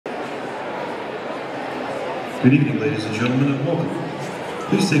Good evening, ladies and gentlemen, and welcome.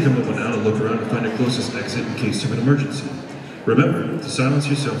 Please take a moment now to look around and find a closest exit in case of an emergency. Remember to silence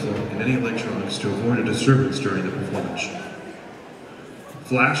your cell phone and any electronics to avoid a disturbance during the performance.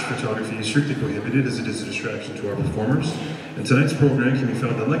 Flash photography is strictly prohibited as it is a distraction to our performers, and tonight's program can be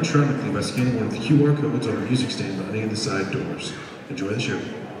found electronically by scanning one of the QR codes on our music stand on any of the side doors. Enjoy the show.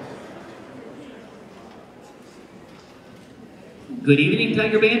 Good evening,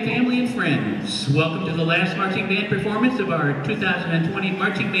 Tiger Band family and friends. Welcome to the last marching band performance of our 2020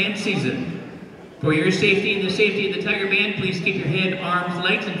 marching band season. For your safety and the safety of the Tiger Band, please keep your head, arms,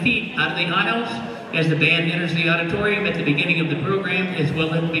 legs, and feet out of the aisles as the band enters the auditorium at the beginning of the program as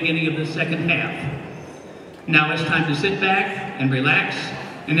well as the beginning of the second half. Now it's time to sit back and relax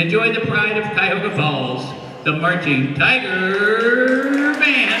and enjoy the pride of Cuyahoga Falls, the Marching Tiger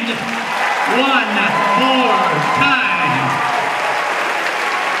Band. One more time.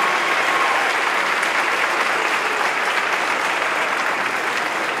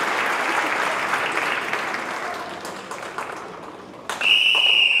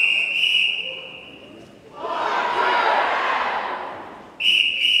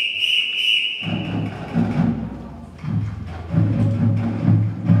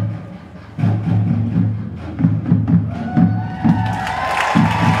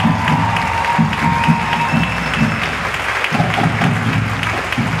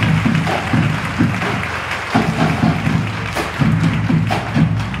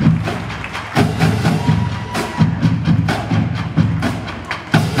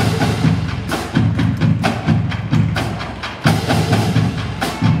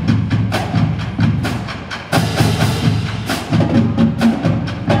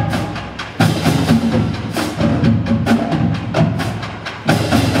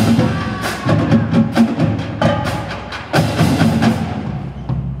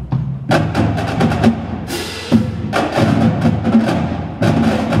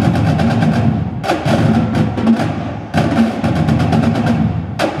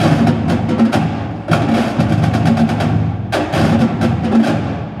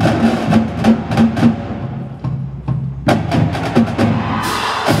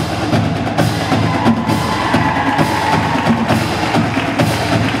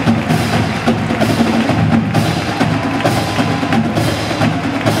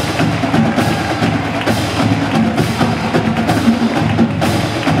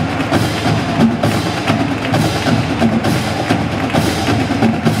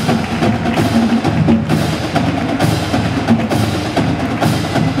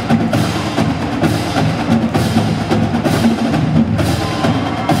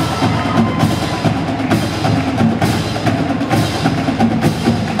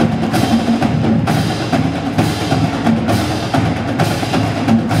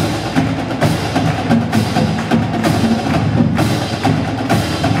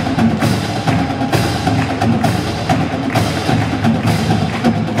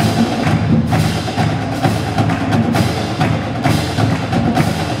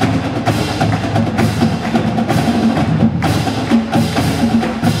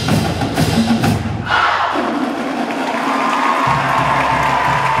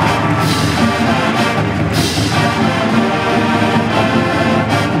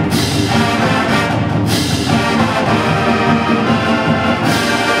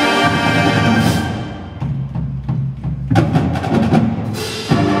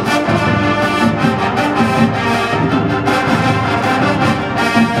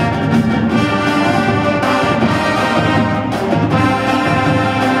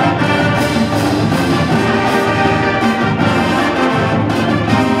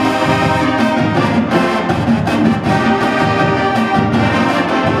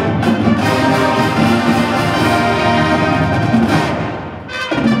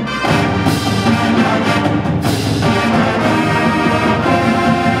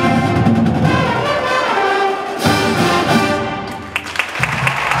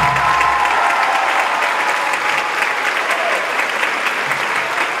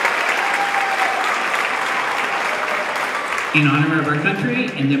 In honor of our country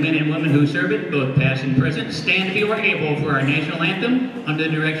and the men and women who serve it, both past and present, stand if you are able for our national anthem under the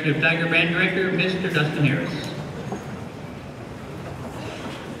direction of Tiger Band Director, Mr. Dustin Harris.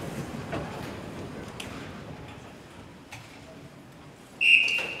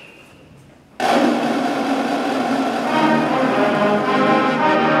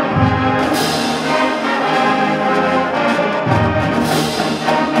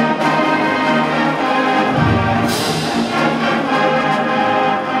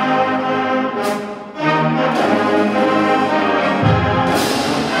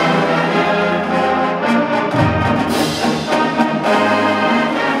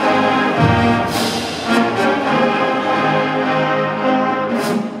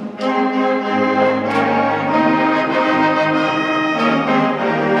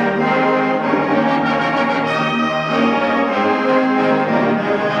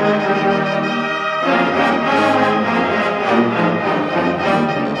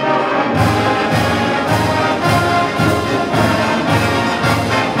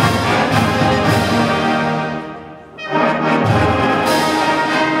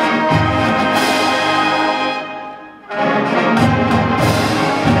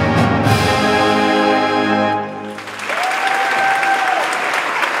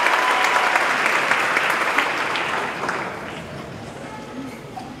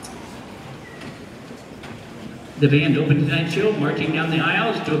 The band opened tonight's show marching down the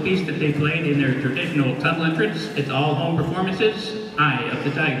aisles to a piece that they played in their traditional tunnel entrance. It's all home performances, Eye of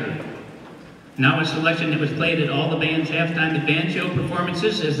the Tiger. Now a selection that was played at all the band's halftime and band show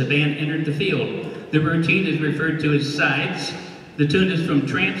performances as the band entered the field. The routine is referred to as sides. The tune is from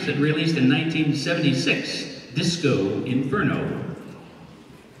Trance that released in 1976, Disco Inferno.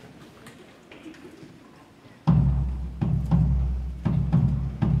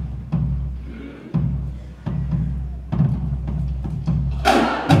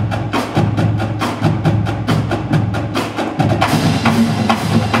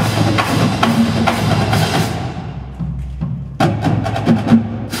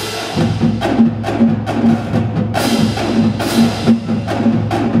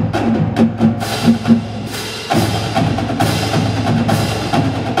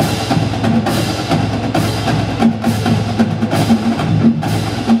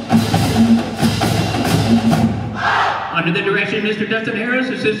 Mr. Dustin Harris,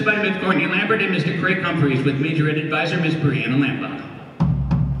 assisted by Ms. Courtney Lambert and Mr. Craig Humphreys, with major ed advisor Ms. Brianna Lampa.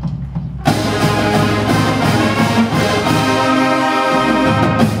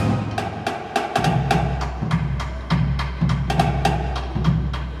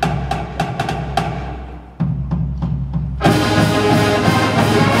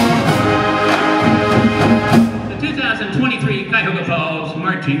 The 2023 Cuyahoga Falls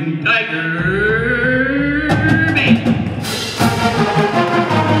Marching Tiger Band.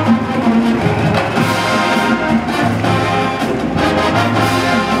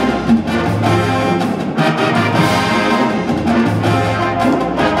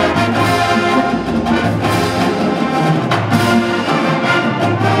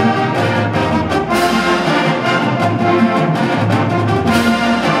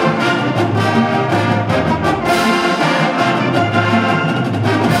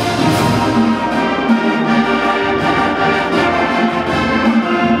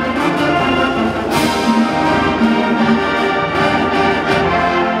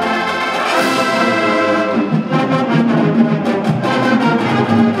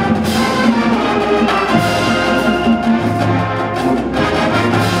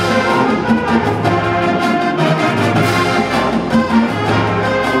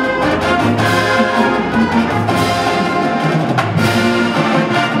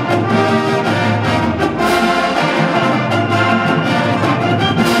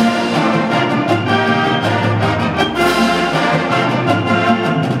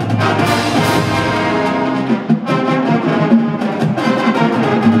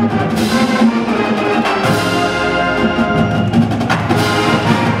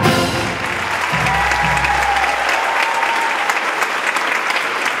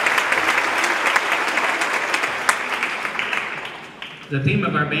 The theme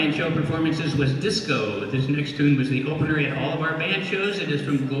of our band show performances was disco. This next tune was the opener at all of our band shows. It is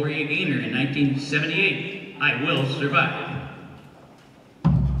from Gloria Gaynor in 1978, I Will Survive.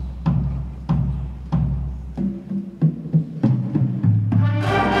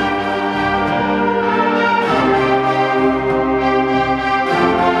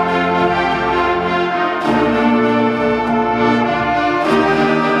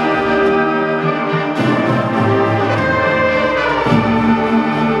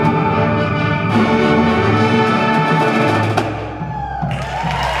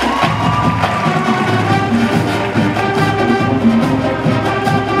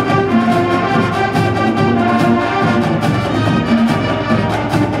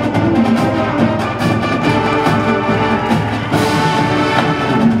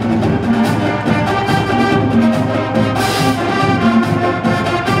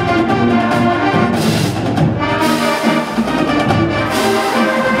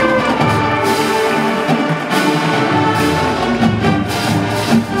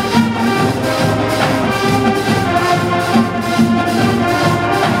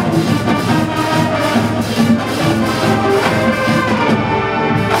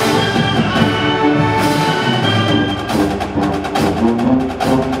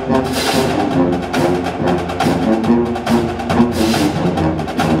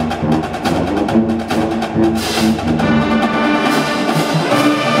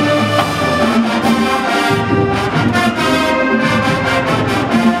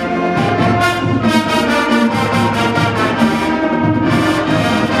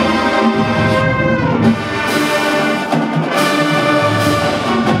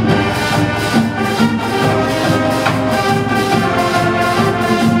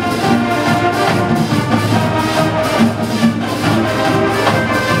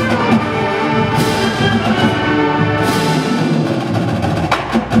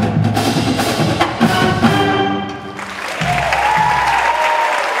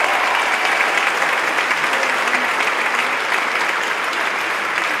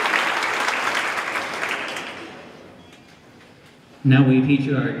 Now we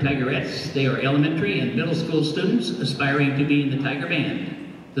feature our Tigerettes. They are elementary and middle school students aspiring to be in the Tiger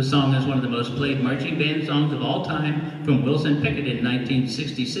Band. The song is one of the most played marching band songs of all time from Wilson Pickett in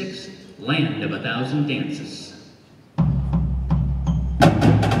 1966, Land of a Thousand Dances.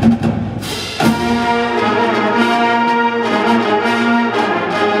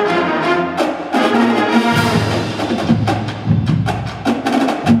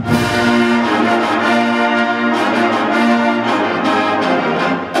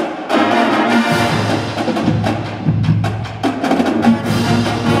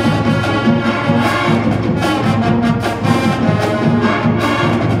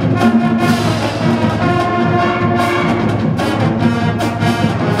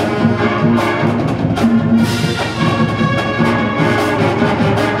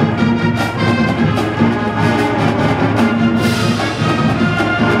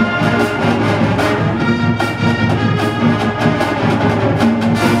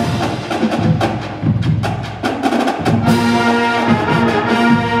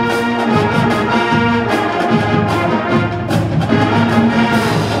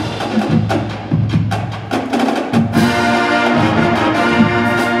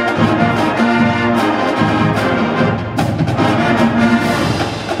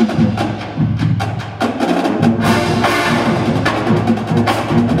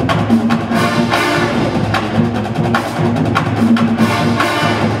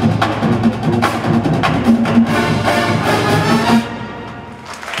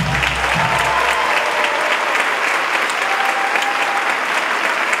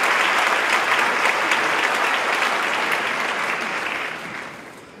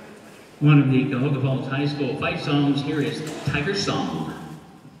 One of the Cuyahoga Falls High School fight songs here is Tiger Song.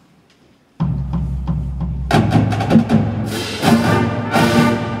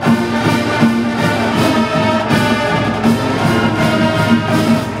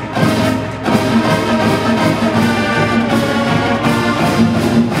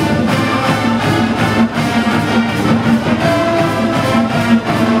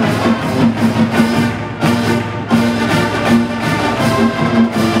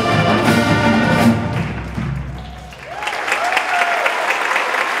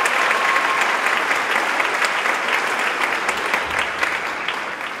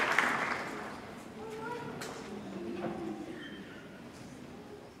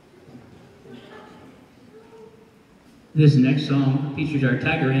 This next song features our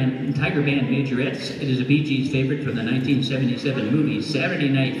Tiger Band Majorettes. It is a Bee Gees favorite from the 1977 movie Saturday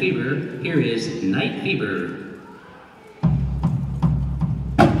Night Fever. Here is Night Fever.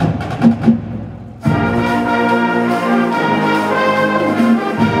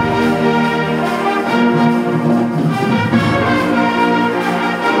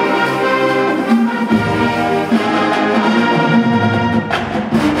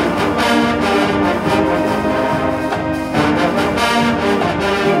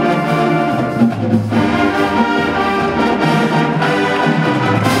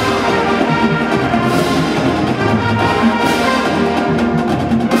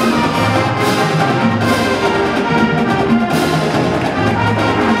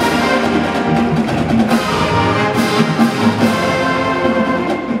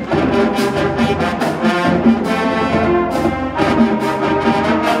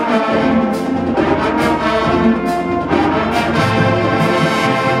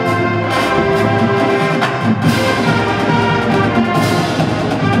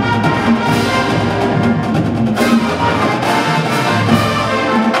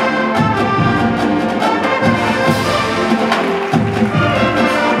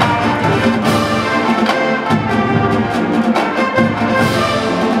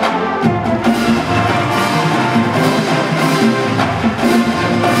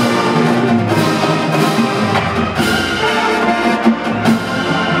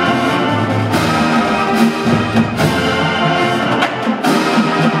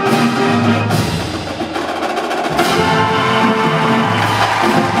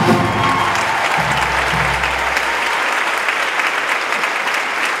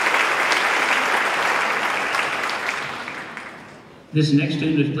 This next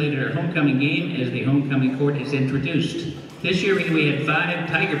tune was played at our homecoming game as the homecoming court is introduced. This year we had 5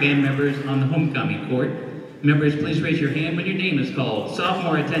 Tiger Band members on the homecoming court. Members, please raise your hand when your name is called.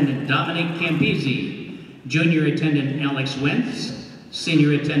 Sophomore attendant Dominic Campisi, junior attendant Alex Wentz,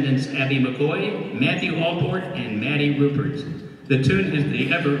 senior attendants Abby McCoy, Matthew Allport, and Maddie Rupert. The tune is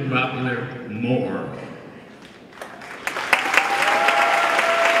the ever popular More.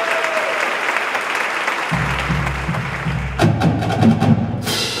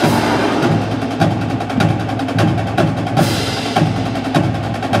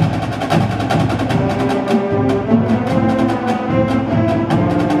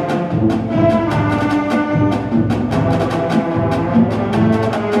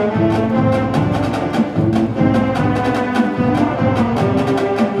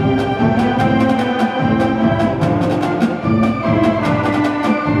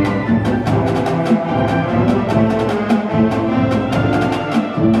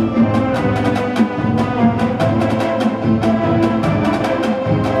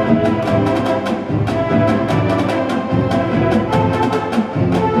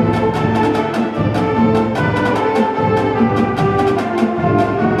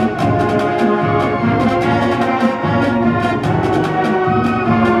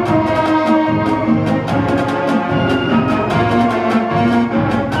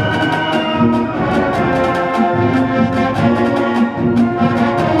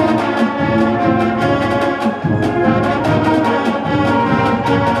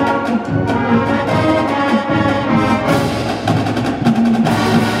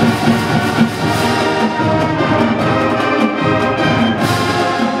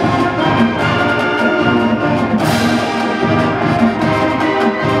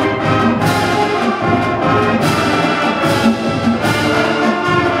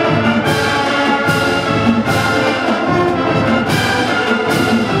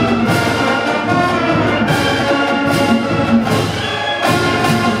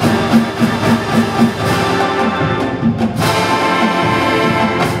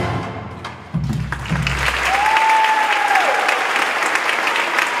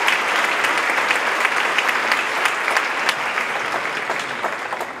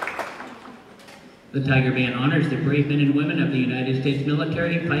 The Tiger Band honors the brave men and women of the United States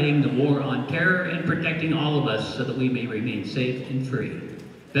military fighting the war on terror and protecting all of us so that we may remain safe and free.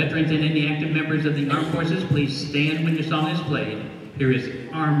 Veterans and any active members of the armed forces, please stand when your song is played. Here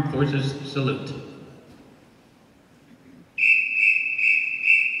is Armed Forces Salute.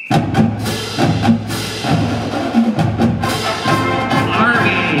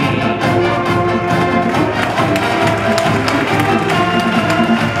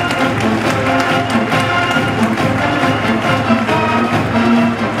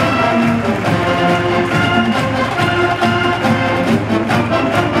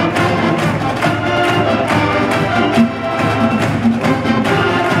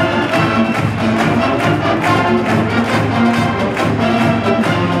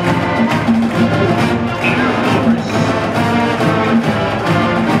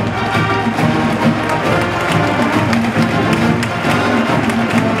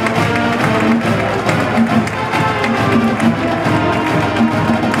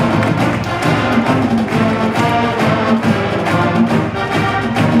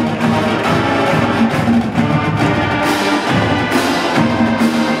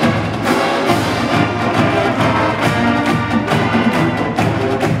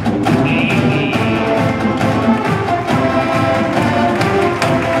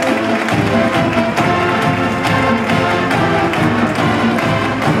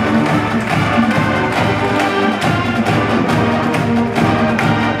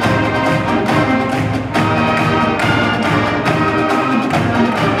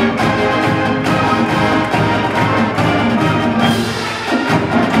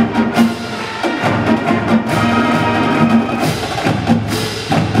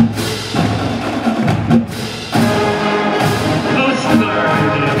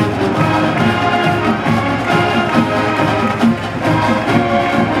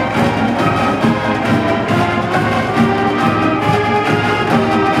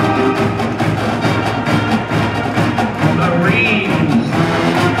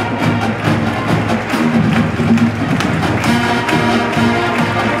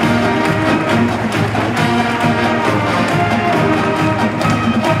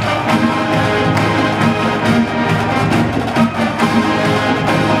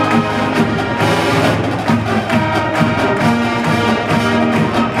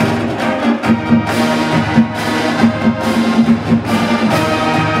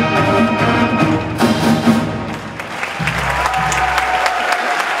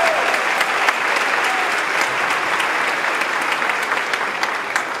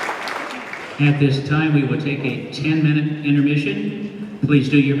 At this time, we will take a 10-minute intermission. Please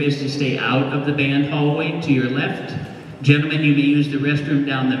do your best to stay out of the band hallway to your left. Gentlemen, you may use the restroom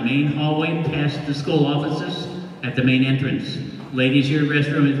down the main hallway past the school offices at the main entrance. Ladies, your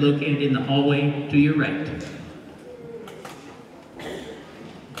restroom is located in the hallway to your right.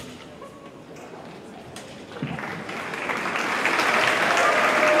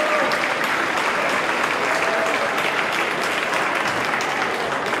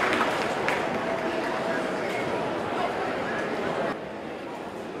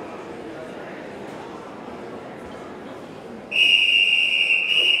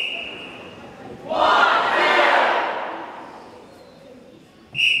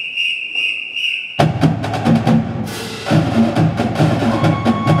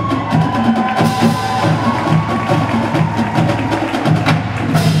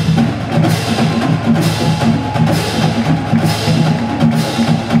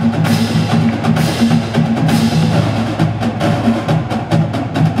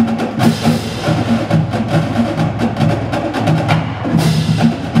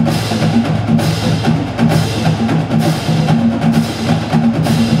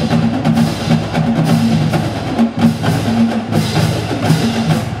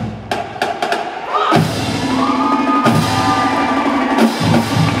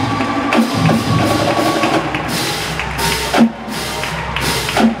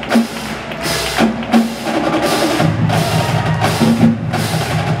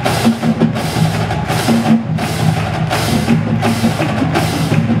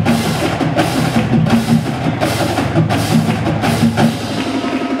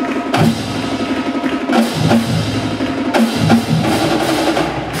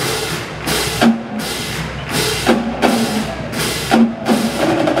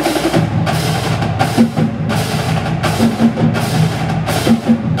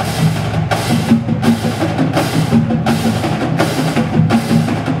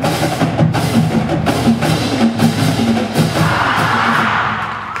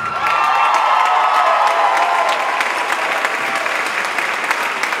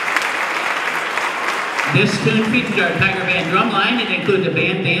 This tune features our Tiger Band drum line and includes a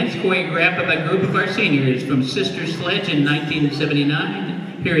band dance choreographed by a group of our seniors from Sister Sledge in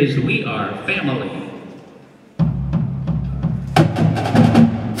 1979. Here is We Are Family.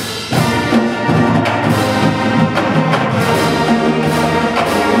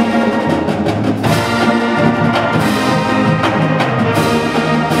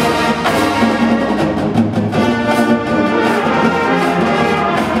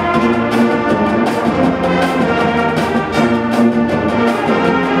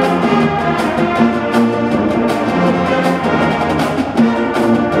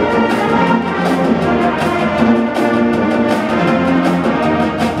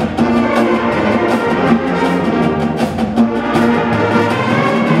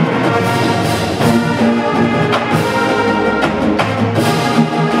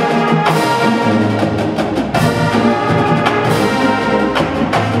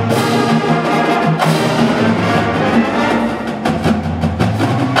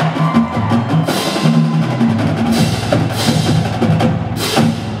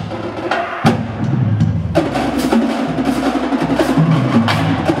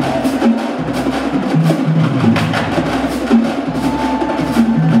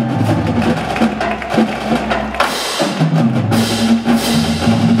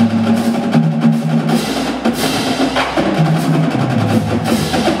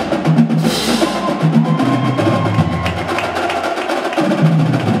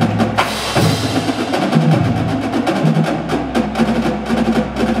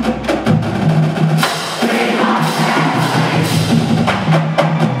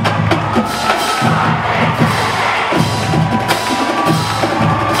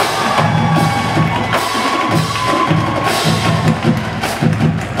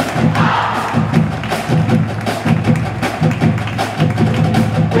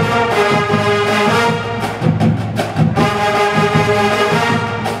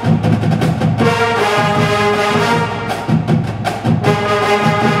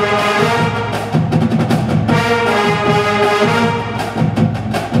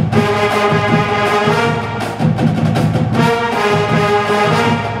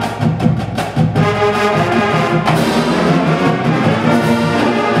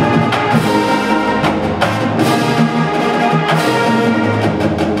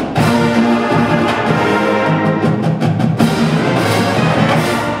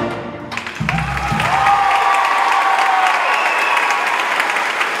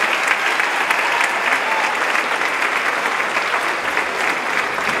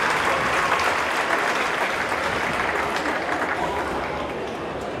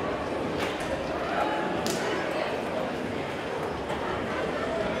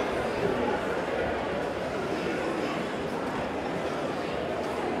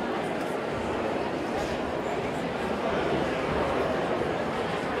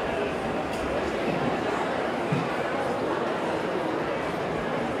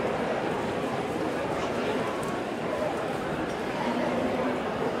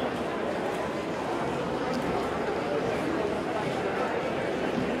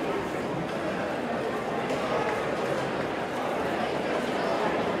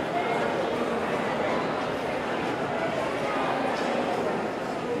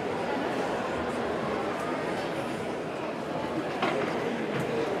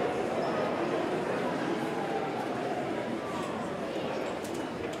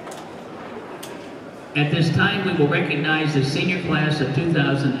 At this time, we will recognize the senior class of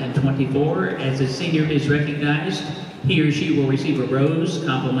 2024. As a senior is recognized, he or she will receive a rose,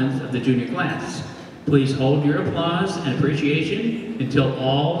 compliments of the junior class. Please hold your applause and appreciation until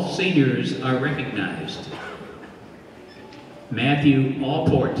all seniors are recognized. Matthew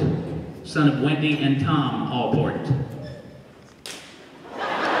Allport, son of Wendy and Tom Allport.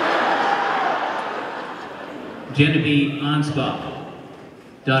 Genevieve Ansbach,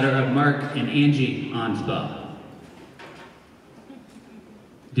 daughter of Mark and Angie Ansbach.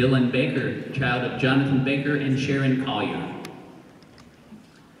 Dylan Baker, child of Jonathan Baker and Sharon Collier.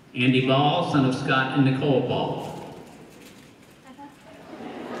 Andy Ball, son of Scott and Nicole Ball.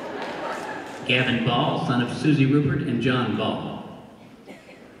 Gavin Ball, son of Susie Rupert and John Ball.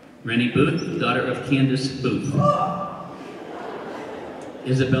 Rennie Booth, daughter of Candace Booth.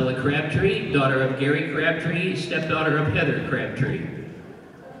 Isabella Crabtree, daughter of Gary Crabtree, stepdaughter of Heather Crabtree.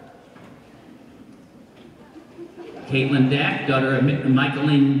 Caitlin Dack, daughter of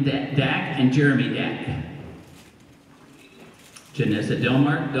Michaeline Dack and Jeremy Dack. Janessa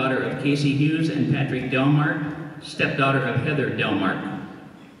Delmark, daughter of Casey Hughes and Patrick Delmark, stepdaughter of Heather Delmark.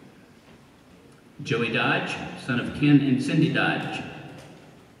 Joey Dodge, son of Ken and Cindy Dodge.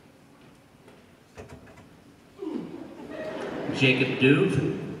 Jacob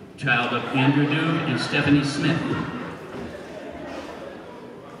Duve, child of Andrew Duve and Stephanie Smith.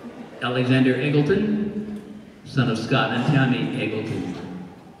 Alexander Eggleton, son of Scott and Tammy Eggleton.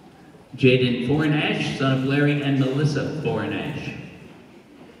 Jaden Fornash, son of Larry and Melissa Fornash.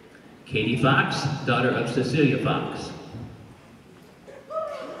 Katie Fox, daughter of Cecilia Fox.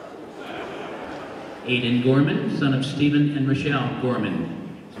 Aiden Gorman, son of Stephen and Rochelle Gorman.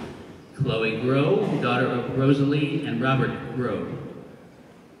 Chloe Groh, daughter of Rosalie and Robert Groh.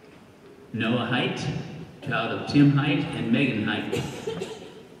 Noah Height, child of Tim Height and Megan Height.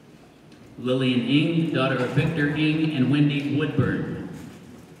 Lillian Ng, daughter of Victor Ng and Wendy Woodburn.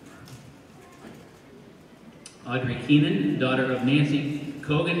 Audrey Keenan, daughter of Nancy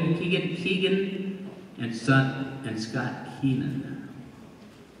Keegan and Scott Keenan.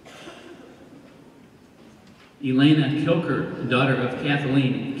 Elena Kilker, daughter of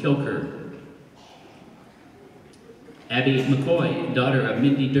Kathleen Kilker. Abby McCoy, daughter of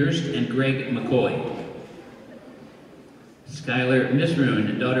Mindy Durst and Greg McCoy. Skylar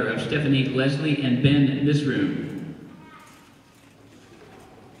Misroon, daughter of Stephanie Leslie and Ben Misroon.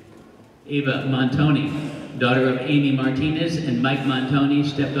 Ava Montoni, daughter of Amy Martinez and Mike Montoni,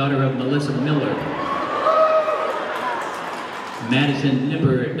 stepdaughter of Melissa Miller. Madison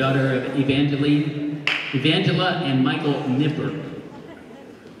Nipper, daughter of Evangela and Michael Nipper.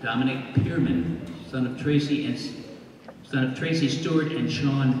 Dominic Pierman, son of Tracy Stewart and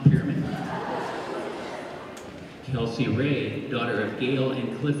Sean Pierman. Kelsey Ray, daughter of Gail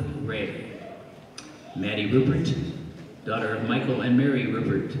and Cliff Ray. Maddie Rupert, daughter of Michael and Mary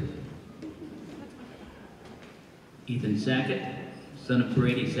Rupert. Ethan Sackett, son of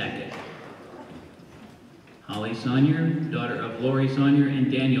Brady Sackett. Holly Saunier, daughter of Lori Saunier and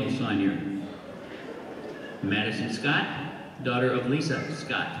Daniel Saunier. Madison Scott, daughter of Lisa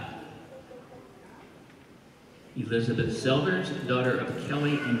Scott. Elizabeth Selders, daughter of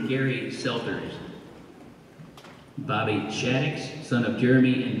Kelly and Gary Selders. Bobby Shaddix, son of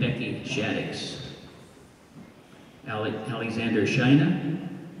Jeremy and Becky Shaddix. Alexander Shina,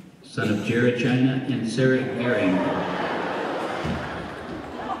 son of Jared Shina and Sarah Gehring.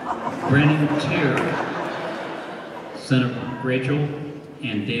 Brennan Tier, son of Rachel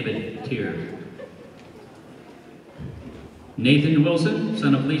and David Tier. Nathan Wilson,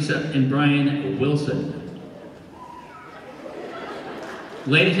 son of Lisa and Brian Wilson.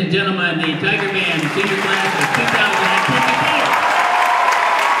 Ladies and gentlemen, the Tiger Band senior class of 2024.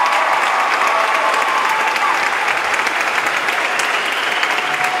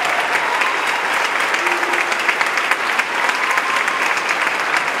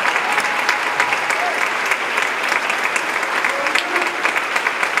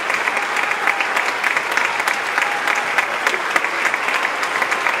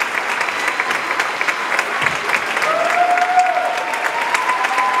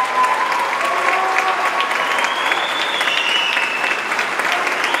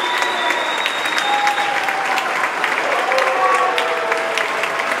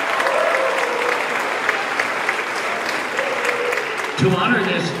 To honor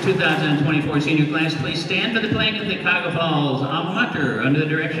this 2024 senior class, please stand for the playing of the Cuyahoga Falls Alma Mater under the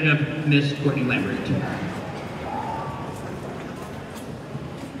direction of Miss Courtney Lambert.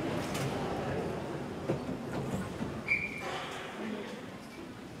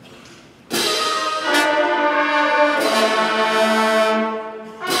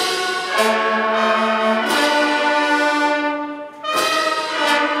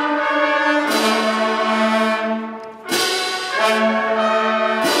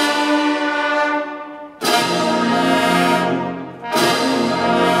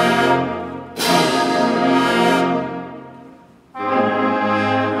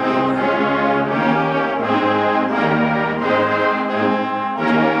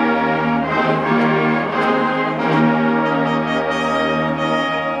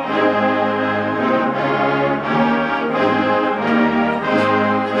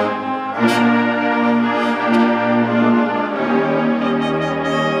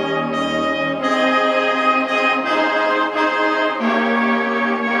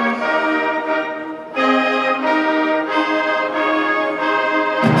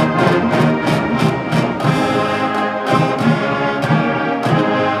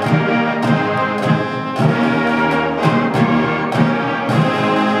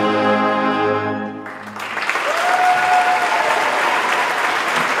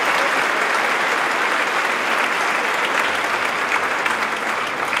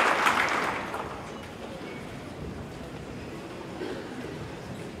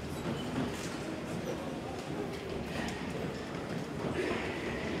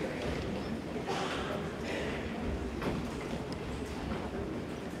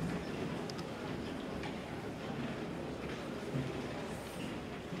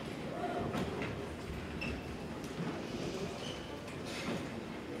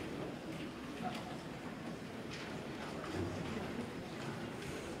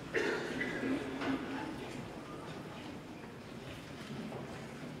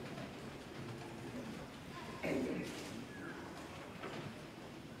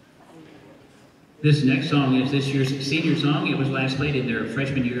 This next song is this year's senior song. It was last played in their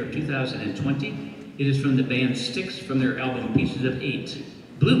freshman year of 2020. It is from the band Styx from their album Pieces of Eight.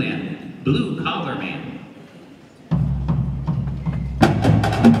 Blue Man, Blue Collar Man.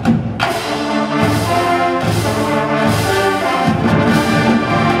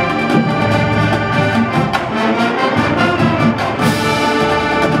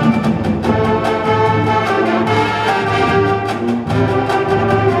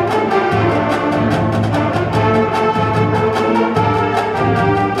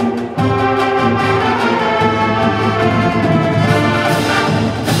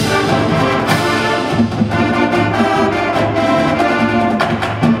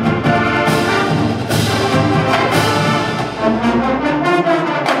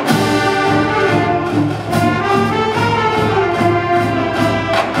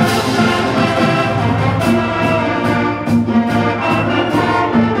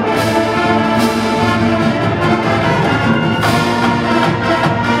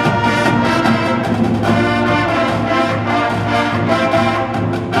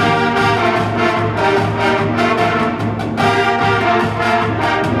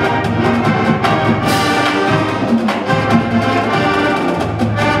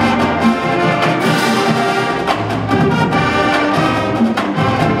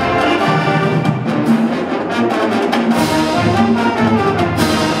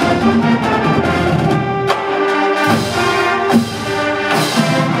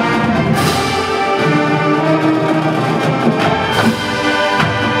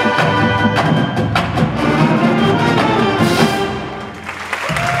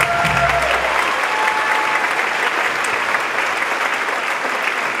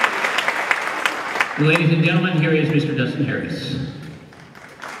 Ladies and gentlemen, here is Mr. Dustin Harris.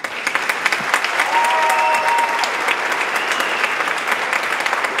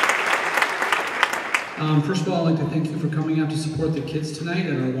 First of all, I'd like to thank you for coming out to support the kids tonight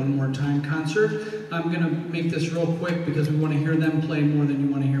at our One More Time concert. I'm going to make this real quick because we want to hear them play more than you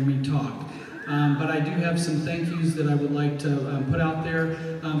want to hear me talk. But I do have some thank yous that I would like to put out there.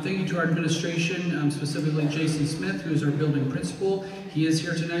 Thank you to our administration, specifically Jason Smith, who is our building principal. He is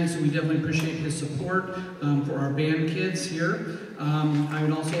here tonight, so we definitely appreciate his support for our band kids here. I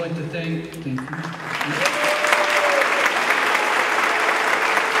would also like to thank you.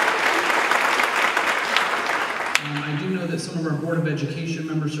 I do know that some of our Board of Education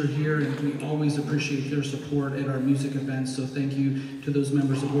members are here, and we always appreciate their support at our music events, so thank you to those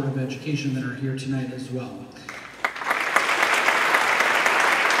members of Board of Education that are here tonight as well.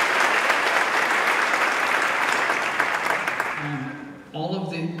 All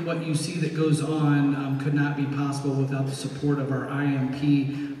of what you see that goes on could not be possible without the support of our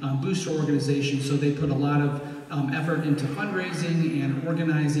IMP booster organization, so they put a lot of effort into fundraising and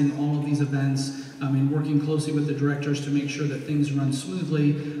organizing all of these events and working closely with the directors to make sure that things run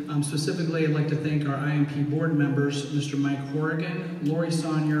smoothly. Specifically, I'd like to thank our IMP board members, Mr. Mike Horrigan, Lori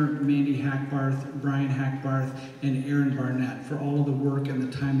Saunier, Mandy Hackbarth, Brian Hackbarth, and Aaron Barnett for all of the work and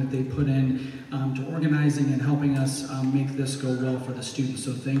the time that they put in to organizing and helping us make this go well for the students.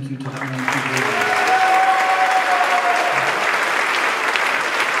 So thank you to the IMP board members.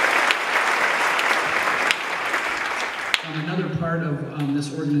 Another part of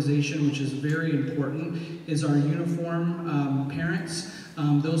this organization, which is very important, is our uniform parents.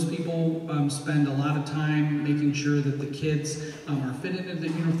 Those people spend a lot of time making sure that the kids are fitted into the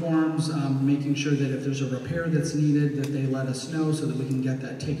uniforms, making sure that if there's a repair that's needed, that they let us know so that we can get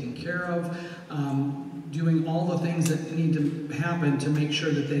that taken care of. Doing all the things that need to happen to make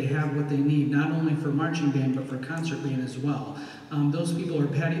sure that they have what they need, not only for marching band, but for concert band as well. Those people are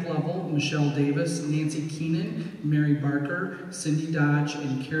Patty Lovell, Michelle Davis, Nancy Keenan, Mary Barker, Cindy Dodge,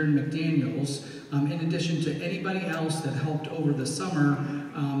 and Karen McDaniels, in addition to anybody else that helped over the summer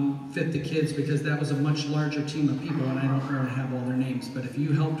fit the kids, because that was a much larger team of people, and I don't really have all their names, but if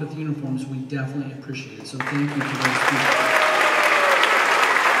you helped with uniforms, we definitely appreciate it, so thank you to those people.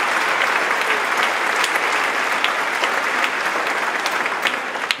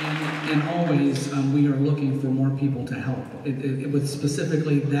 And always, we are looking for more people to help, with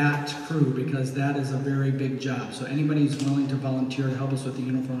specifically that crew, because that is a very big job. So anybody who's willing to volunteer to help us with the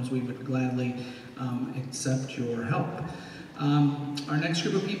uniforms, we would gladly accept your help. Our next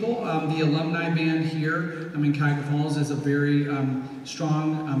group of people, the alumni band here in Cuyahoga Falls is a very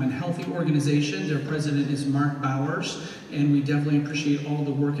strong and healthy organization. Their president is Mark Bowers, and we definitely appreciate all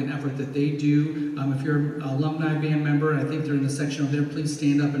the work and effort that they do. If you're an alumni band member, I think they're in the section over there, please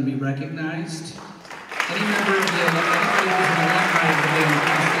stand up and be recognized. Any member of the alumni, anybody who's an alumni of the band,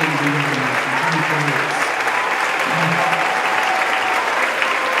 please stand and be recognized.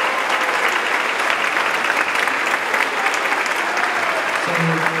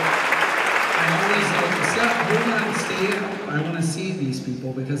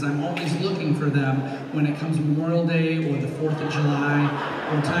 people because I'm always looking for them when it comes Memorial Day or the 4th of July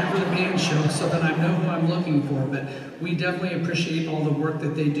or time for the band show so that I know who I'm looking for. But we definitely appreciate all the work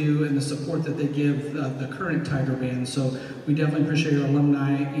that they do and the support that they give the current Tiger Band. So we definitely appreciate our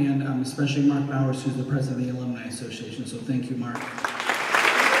alumni and especially Mark Bowers, who's the president of the Alumni Association. So thank you, Mark.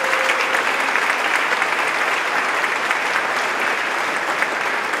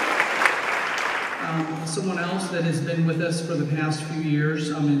 Someone else that has been with us for the past few years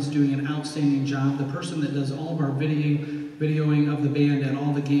is doing an outstanding job. The person that does all of our videoing of the band at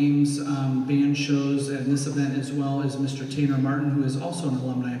all the games, band shows, and this event as well is Mr. Tanner Martin, who is also an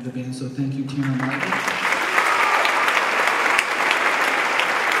alumni of the band. So thank you, Tanner Martin.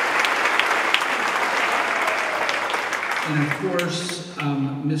 And of course,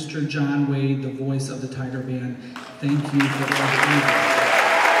 Mr. John Wade, the voice of the Tiger Band. Thank you for all that you do.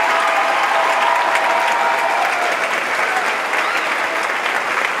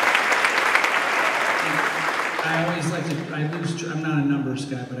 I'm not a numbers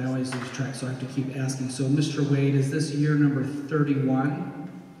guy, but I always lose track, so I have to keep asking. So, Mr. Wade, is this year number 31?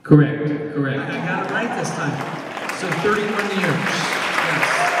 Correct. I got it right this time. So, 31 years. Yes.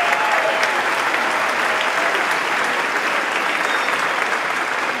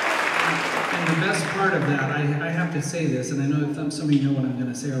 And the best part of that, I have to say this, and I know that some of you know what I'm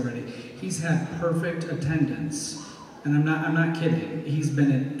going to say already. He's had perfect attendance. And I'm not kidding. He's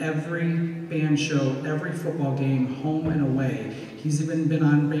been at every band show, every football game, home and away. He's even been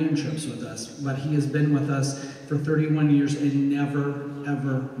on band trips with us, but he has been with us for 31 years and never,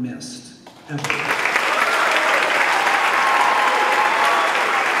 ever missed. Ever.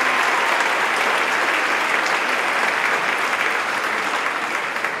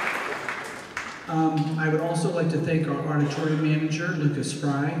 I would also like to thank our auditorium manager, Lucas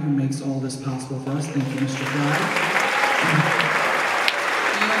Fry, who makes all this possible for us. Thank you, Mr. Fry.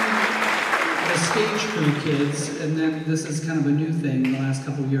 And the stage crew kids, and then this is kind of a new thing in the last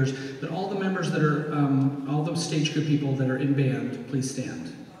couple of years, but all the members that are, all the stage crew people that are in band, please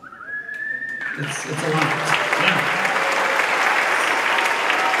stand. It's a lot. Yeah.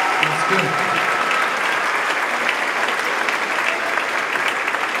 That's good.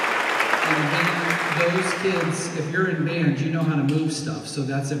 Those kids, if you're in band, you know how to move stuff, so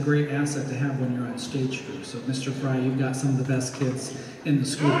that's a great asset to have when you're on stage crew. So, Mr. Fry, you've got some of the best kids in the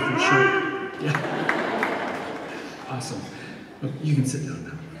school for sure. Yeah. Awesome. You can sit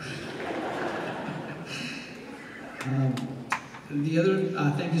down now. The other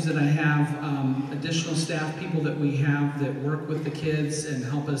thank yous that I have, additional staff people that we have that work with the kids and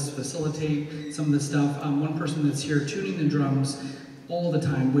help us facilitate some of the stuff. One person that's here tuning the drums all the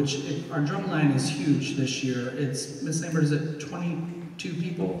time, which our drum line is huge this year. It's, Miss Lambert, is it 22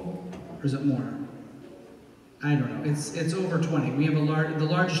 people, or is it more? I don't know. It's over 20. We have the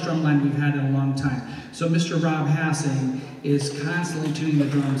largest drum line we've had in a long time. So Mr. Rob Hassing is constantly tuning the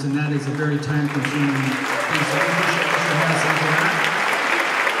drums, and that is a very time-consuming thing. So we appreciate Mr. Hassing for that.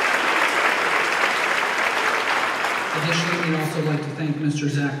 Additionally, we'd also like to thank Mr.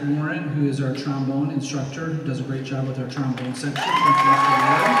 Zach Warren, who is our trombone instructor, who does a great job with our trombone section. Thank you, Mr.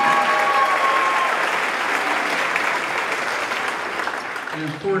 Warren. And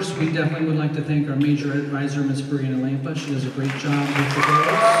of course, we definitely would like to thank our major advisor, Ms. Brianna Lampa. She does a great job with the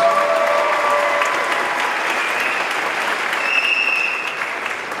girls.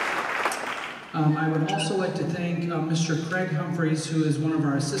 I would also like to thank Mr. Craig Humphreys, who is one of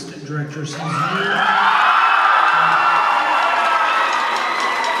our assistant directors. He's new.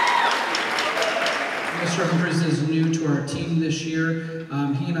 Mr. Humphreys is new to our team this year.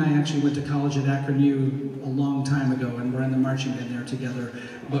 He and I actually went to college at Akron U a long time ago, and we're in the marching band there together.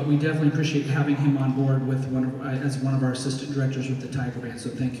 But we definitely appreciate having him on board with as one of our assistant directors with the Tiger Band. So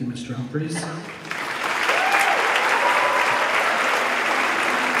thank you, Mr. Humphreys.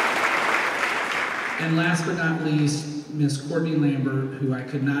 And last but not least, Miss Courtney Lambert, who I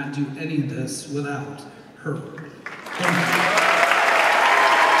could not do any of this without her.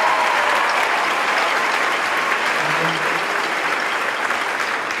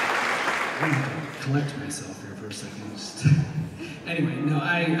 Thank you. Collect myself here for a second. Anyway, no,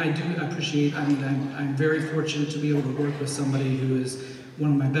 I do appreciate, I'm very fortunate to be able to work with somebody who is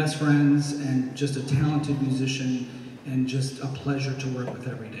one of my best friends and just a talented musician and just a pleasure to work with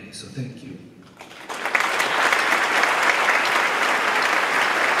every day, so thank you.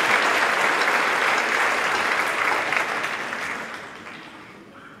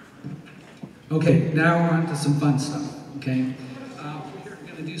 Okay, now on to some fun stuff, okay? We're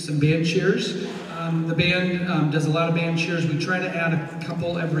going to do some band cheers. The band does a lot of band cheers. We try to add a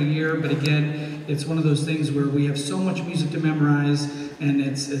couple every year, but again, it's one of those things where we have so much music to memorize and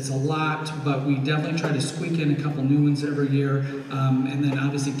it's a lot, but we definitely try to squeak in a couple new ones every year, and then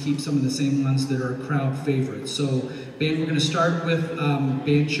obviously keep some of the same ones that are crowd favorites. So, band, we're going to start with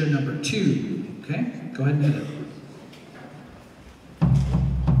band cheer number 2. Okay, go ahead and hit it.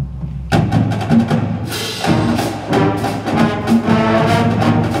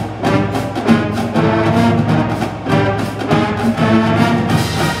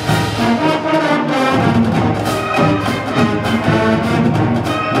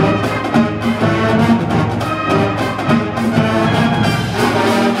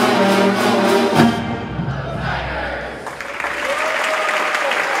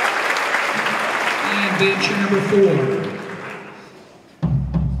 Band cheer number 4.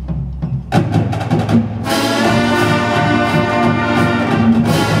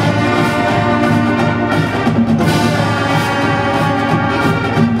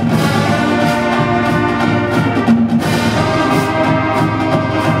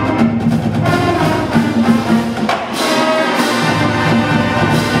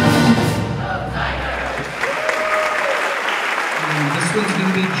 And this one's going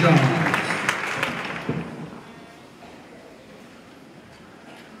to be John.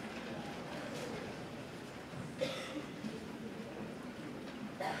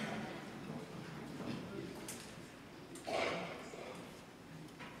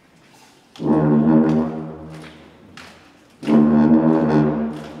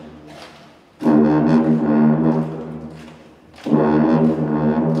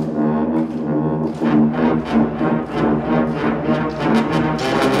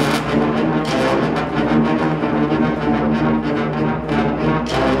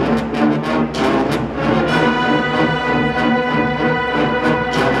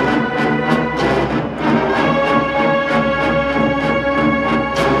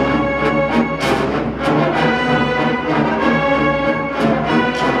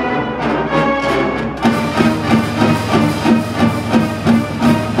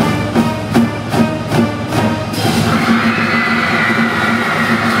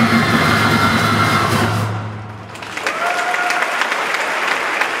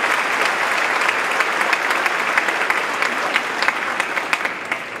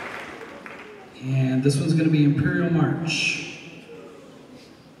 And this one's going to be Imperial March.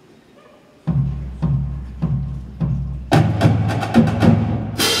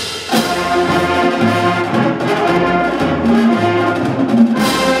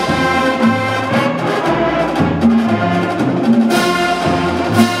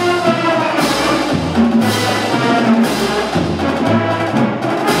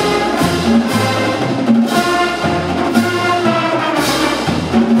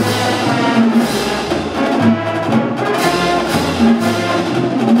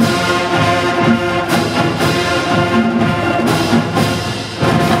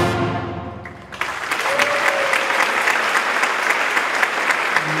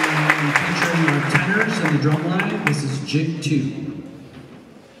 Featuring our tenors and the drum line, this is Jig 2.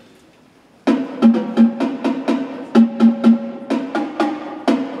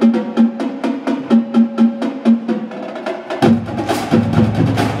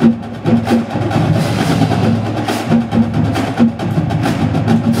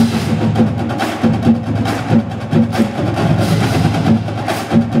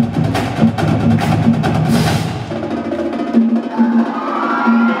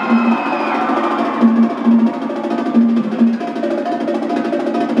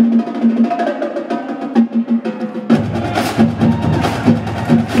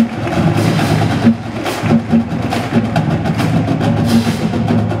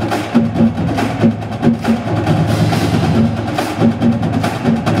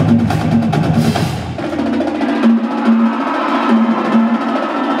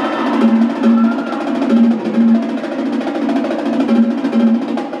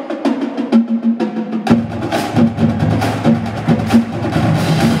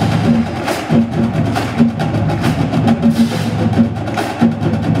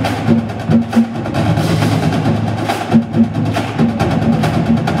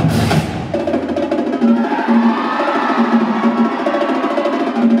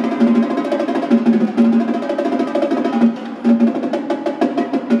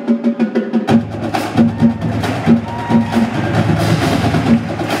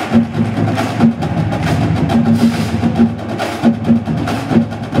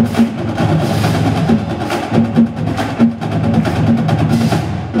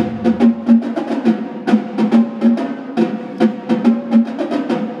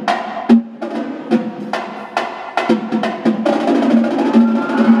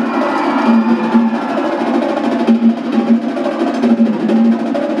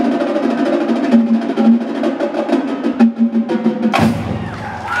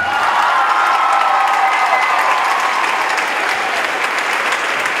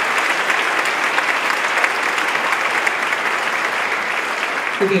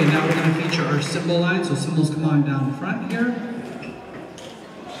 Okay, now we're going to feature our cymbal line, so cymbals come on down front here.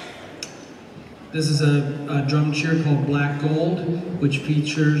 This is a drum cheer called Black Gold, which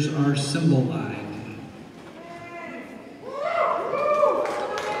features our cymbal line.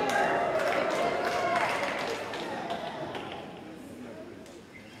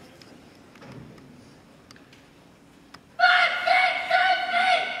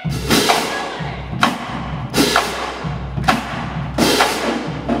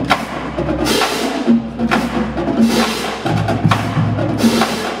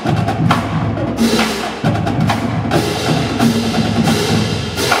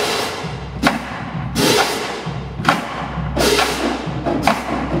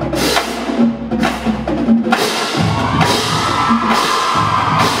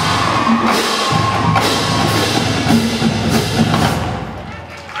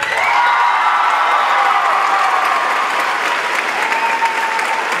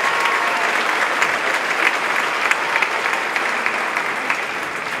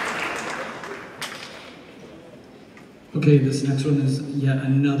 Okay, this next one is yet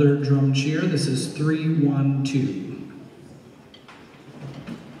another drum cheer. This is 3-1-2.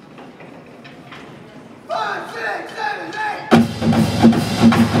 5, 6, 7, 8.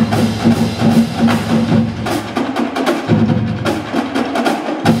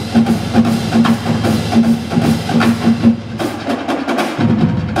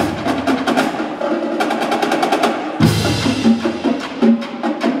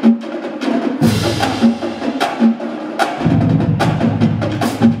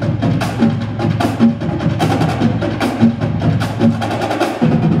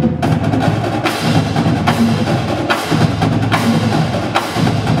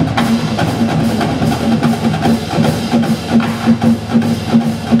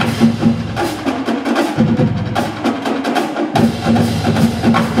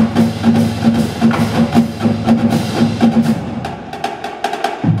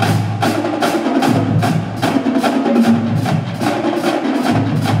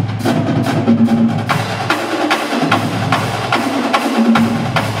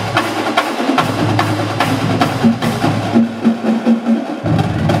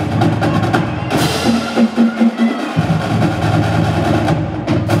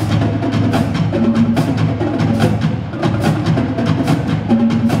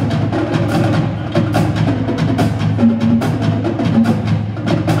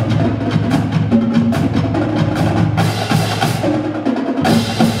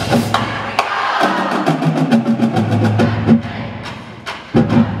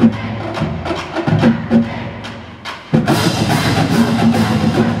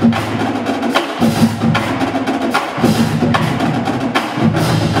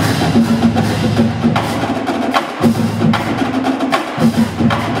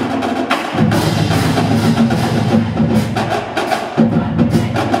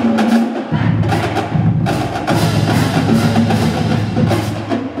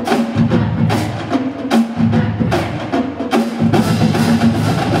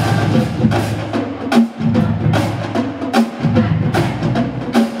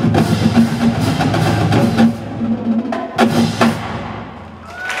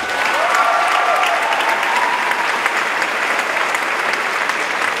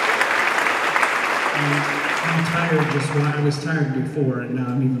 I was tired before, and now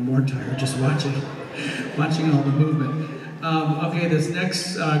I'm even more tired just watching all the movement. Okay, this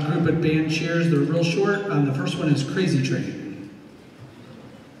next group of band cheers, they're real short. The first one is Crazy Train.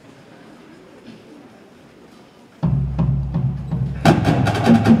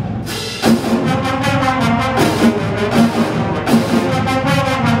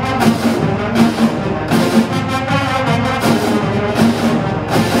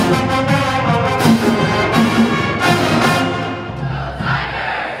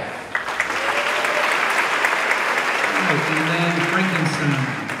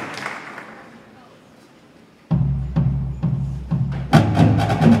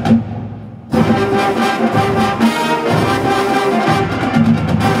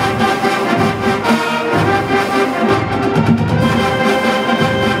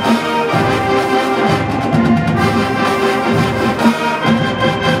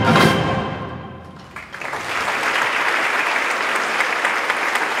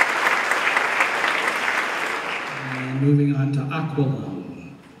 Moving on to Aqualung.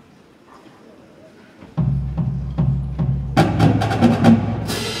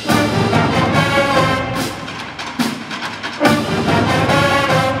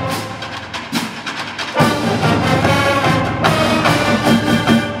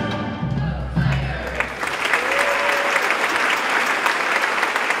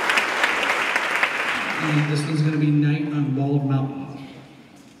 And this one's going to be Night on Bald Mountain.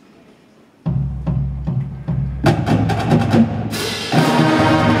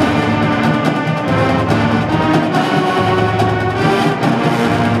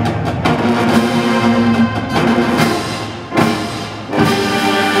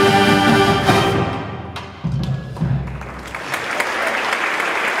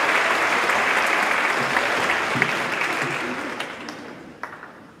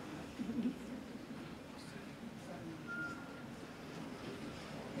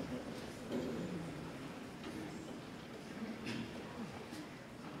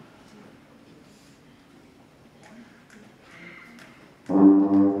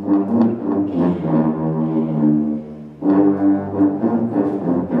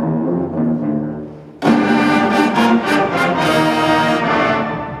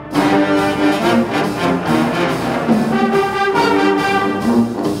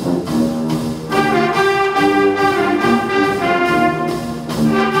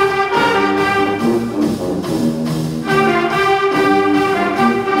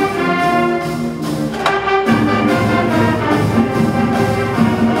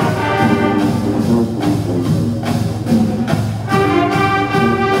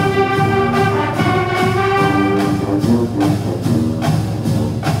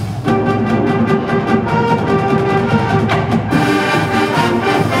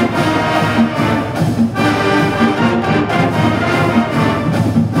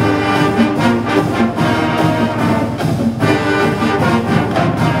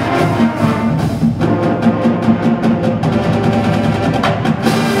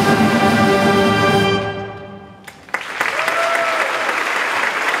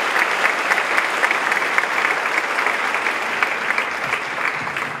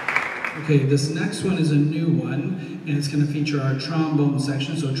 Okay, this next one is a new one, and it's going to feature our trombone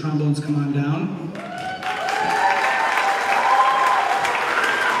section. So trombones, come on down.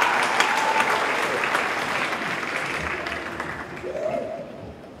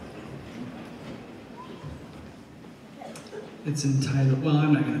 It's entitled, well,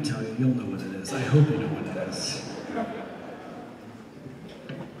 I'm not going to tell you. You'll know what it is. I hope you know what it is.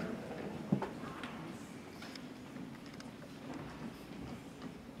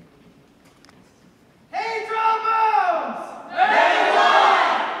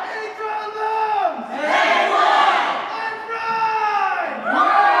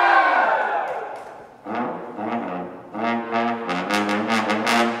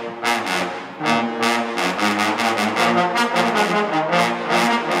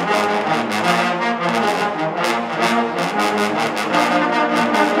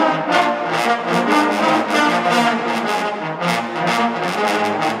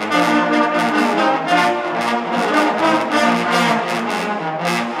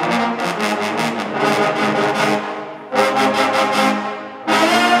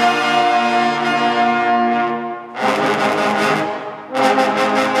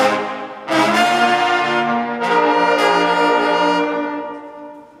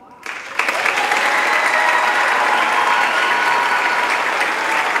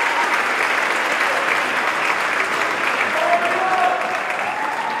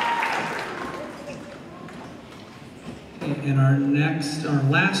 And our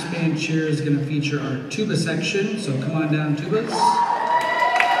last band cheer is going to feature our tuba section. So come on down, tubas.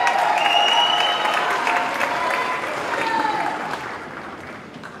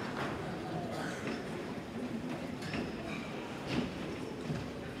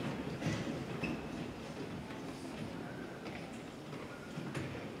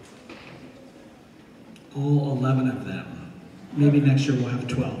 All 11 of them. Maybe next year we'll have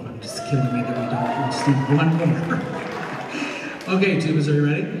 12. I'm just killing me that we'll just need one more. Okay, tubas, are you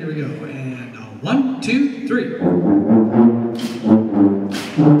ready? Here we go. And 1, 2, 3.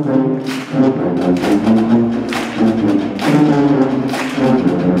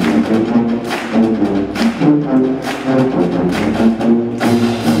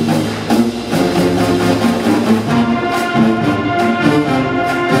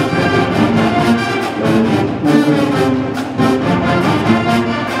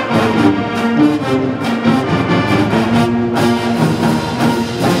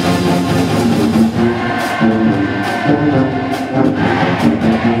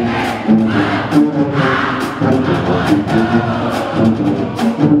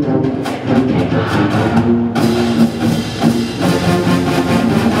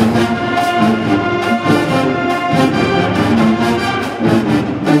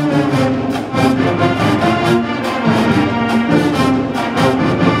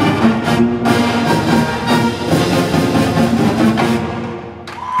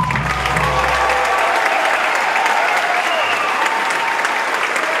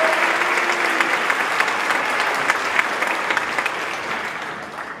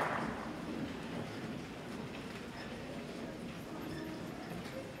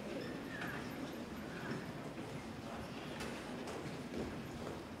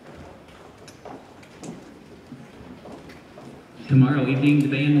 Tomorrow evening, the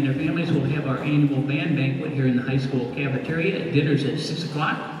band and their families will have our annual band banquet here in the high school cafeteria. Dinner's at 6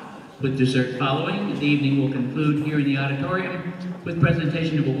 o'clock, with dessert following. The evening will conclude here in the auditorium with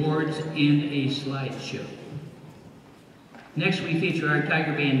presentation of awards and a slideshow. Next, we feature our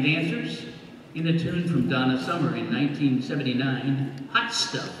Tiger Band dancers in a tune from Donna Summer in 1979, Hot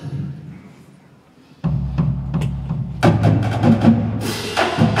Stuff.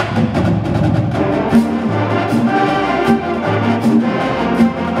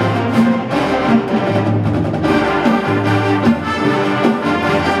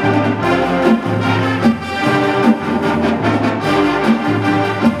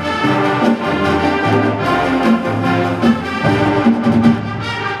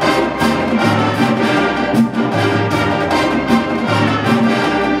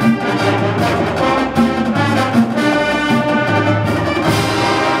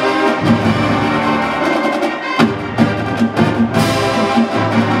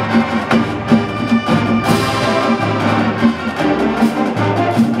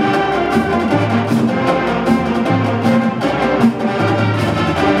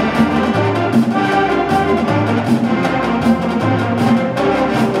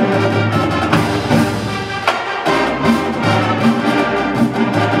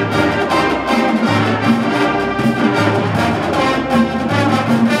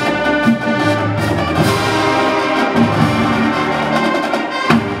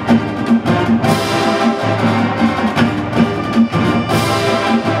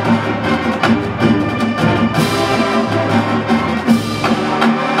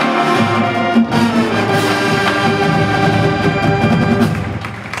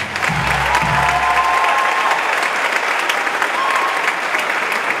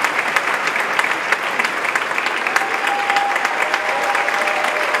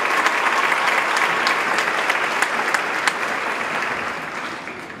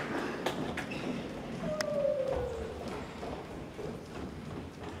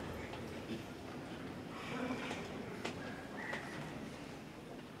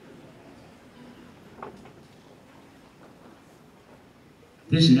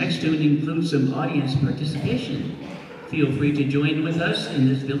 This next tune includes some audience participation. Feel free to join with us in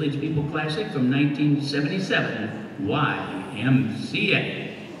this Village People classic from 1977, YMCA.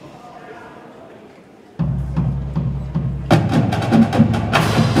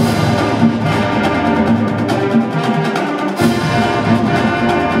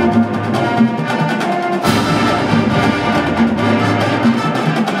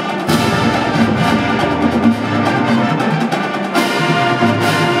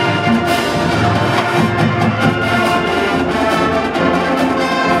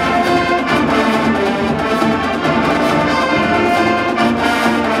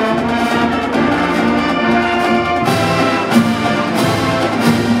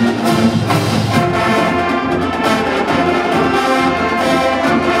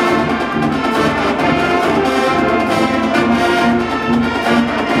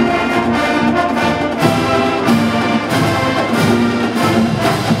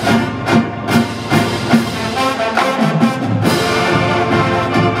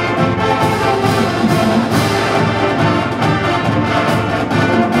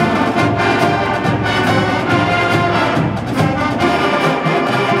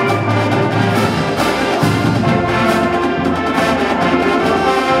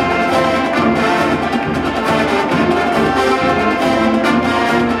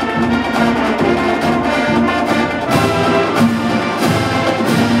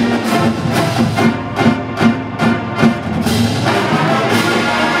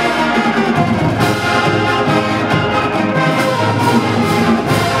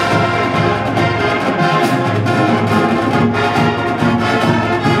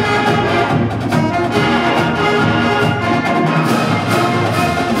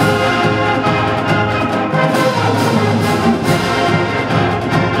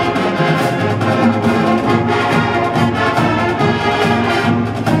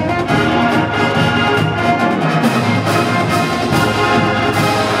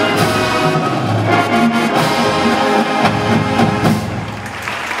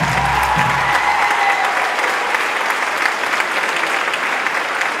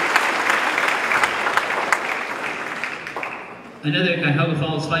 Another Cuyahoga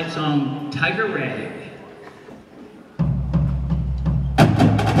Falls fight song, Tiger Rag.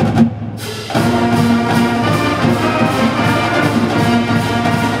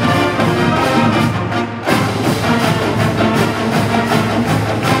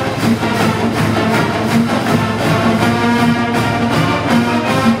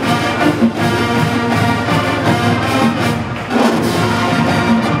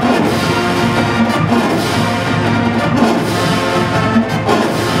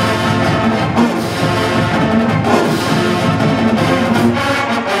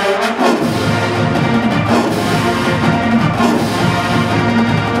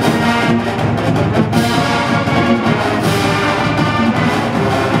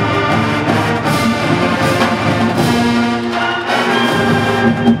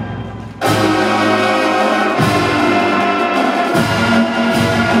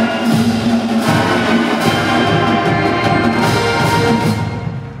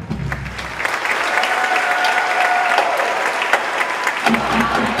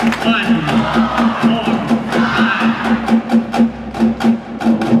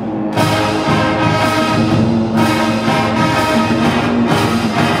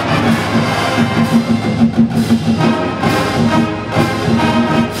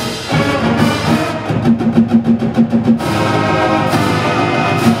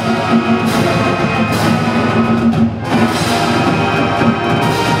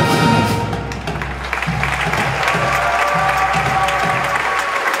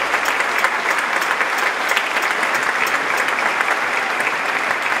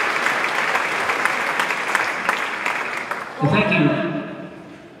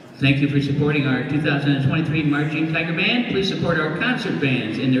 Thank you for supporting our 2023 Marching Tiger Band. Please support our concert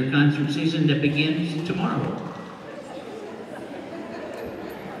bands in their concert season that begins tomorrow.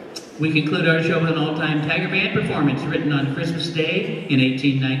 We conclude our show with an all-time Tiger Band performance written on Christmas Day in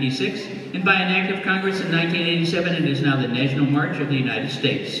 1896 and by an act of Congress in 1987 and is now the National March of the United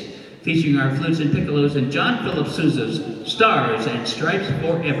States, featuring our flutes and piccolos and John Philip Sousa's Stars and Stripes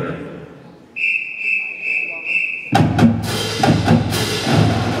Forever.